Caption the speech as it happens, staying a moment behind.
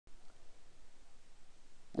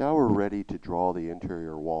Now we're ready to draw the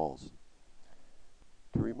interior walls.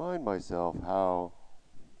 To remind myself how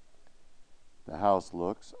the house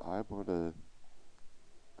looks, I'm going to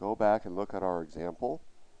go back and look at our example.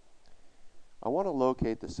 I want to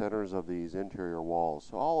locate the centers of these interior walls,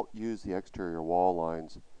 so I'll use the exterior wall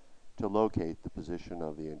lines to locate the position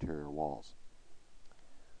of the interior walls.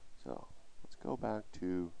 So let's go back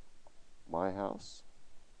to my house.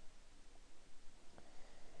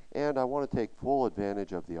 And I want to take full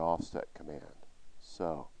advantage of the offset command.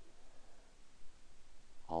 So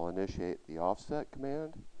I'll initiate the offset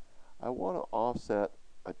command. I want to offset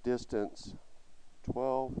a distance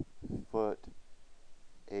 12 foot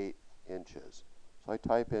 8 inches. So I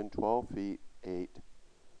type in 12 feet 8,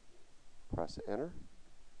 press enter,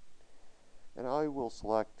 and I will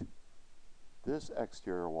select this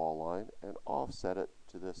exterior wall line and offset it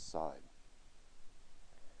to this side.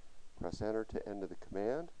 Press enter to end of the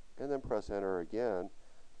command, and then press enter again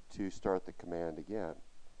to start the command again.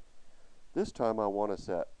 This time I want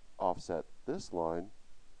to offset this line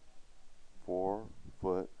 4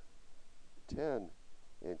 foot 10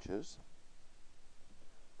 inches.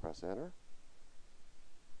 Press enter,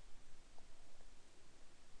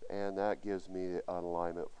 and that gives me an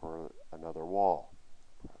alignment for another wall.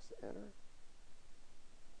 Press enter.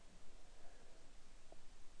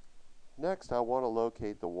 Next, I want to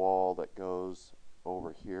locate the wall that goes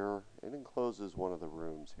over here and encloses one of the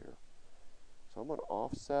rooms here. So I'm going to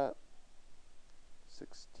offset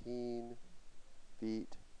 16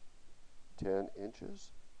 feet 10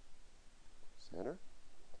 inches. Press enter.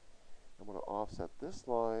 I'm going to offset this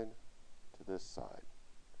line to this side.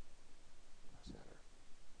 Press enter.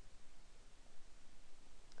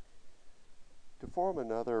 To form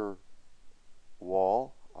another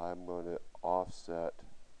wall, I'm going to offset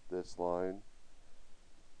this line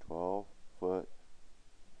 12 foot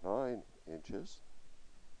 9 inches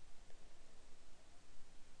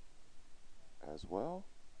as well,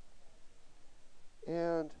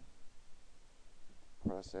 and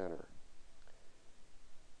press enter.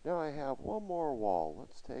 Now I have one more wall.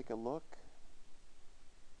 Let's take a look.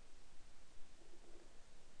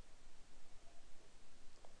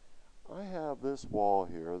 I have this wall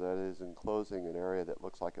here that is enclosing an area that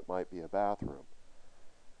looks like it might be a bathroom.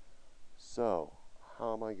 So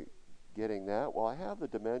how am I getting that? Well, I have the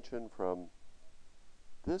dimension from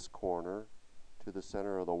this corner to the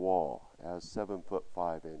center of the wall as 7 foot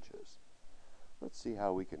 5 inches. Let's see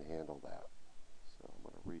how we can handle that. So I'm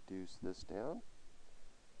going to reduce this down.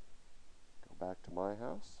 Go back to my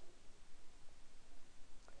house.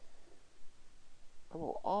 I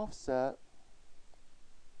will offset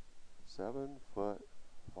 7 foot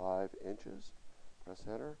 5 inches. Press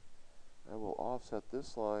enter. I will offset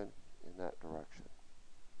this line in that direction.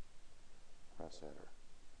 Press enter.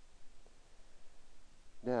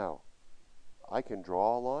 Now, I can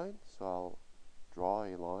draw a line, so I'll draw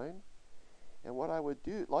a line. And what I would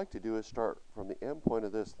like to do is start from the end point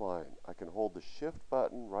of this line. I can hold the shift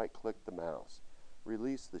button, right click the mouse,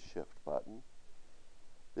 release the shift button.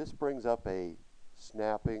 This brings up a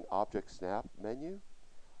snapping object snap menu.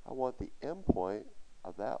 I want the end point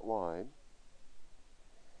of that line,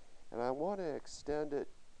 and I want to extend it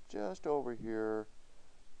just over here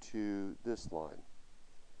to this line.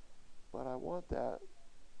 But I want that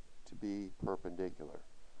to be perpendicular.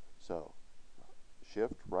 So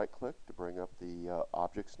shift right click to bring up the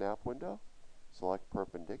object snap window, select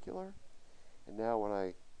perpendicular, and now when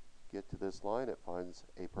I get to this line it finds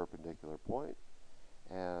a perpendicular point,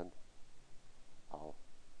 and I'll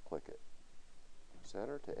click it. Press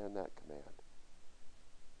enter to end that command.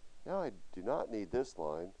 Now I do not need this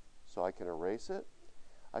line, so I can erase it.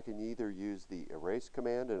 I can either use the erase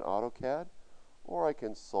command in AutoCAD, or I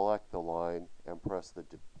can select the line and press the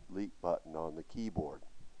delete button on the keyboard.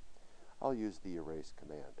 I'll use the erase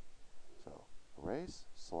command. So erase,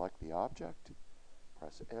 select the object,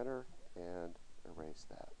 press enter, and erase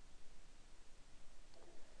that.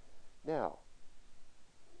 Now,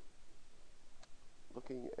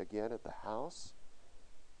 looking again at the house,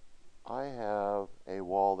 I have a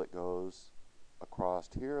wall that goes across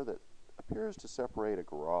here that appears to separate a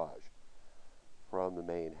garage from the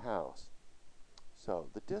main house. So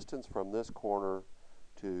the distance from this corner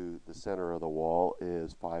to the center of the wall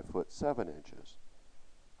is 5 foot 7 inches.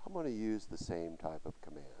 I'm going to use the same type of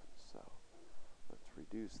command. So let's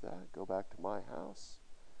reduce that, go back to my house.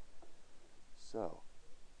 So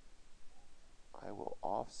I will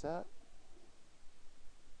offset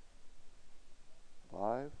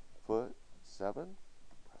 5 foot 7,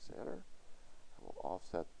 press enter. I will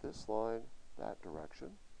offset this line that direction,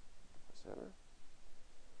 press enter.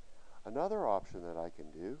 Another option that I can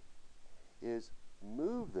do is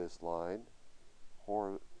move this line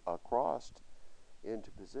across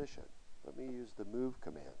into position. Let me use the move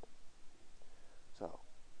command. So,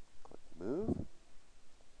 click move.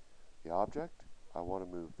 The object, I want to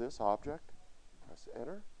move this object. Press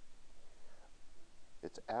enter.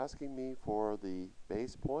 It's asking me for the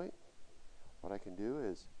base point. What I can do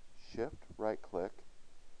is shift right click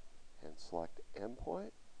and select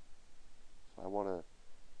endpoint. So I want to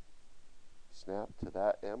snap to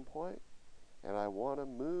that endpoint, and I want to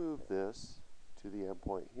move this to the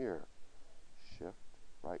endpoint here. Shift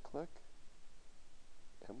right click,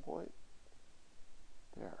 endpoint,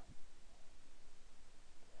 there.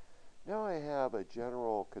 Now I have a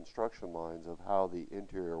general construction lines of how the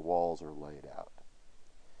interior walls are laid out.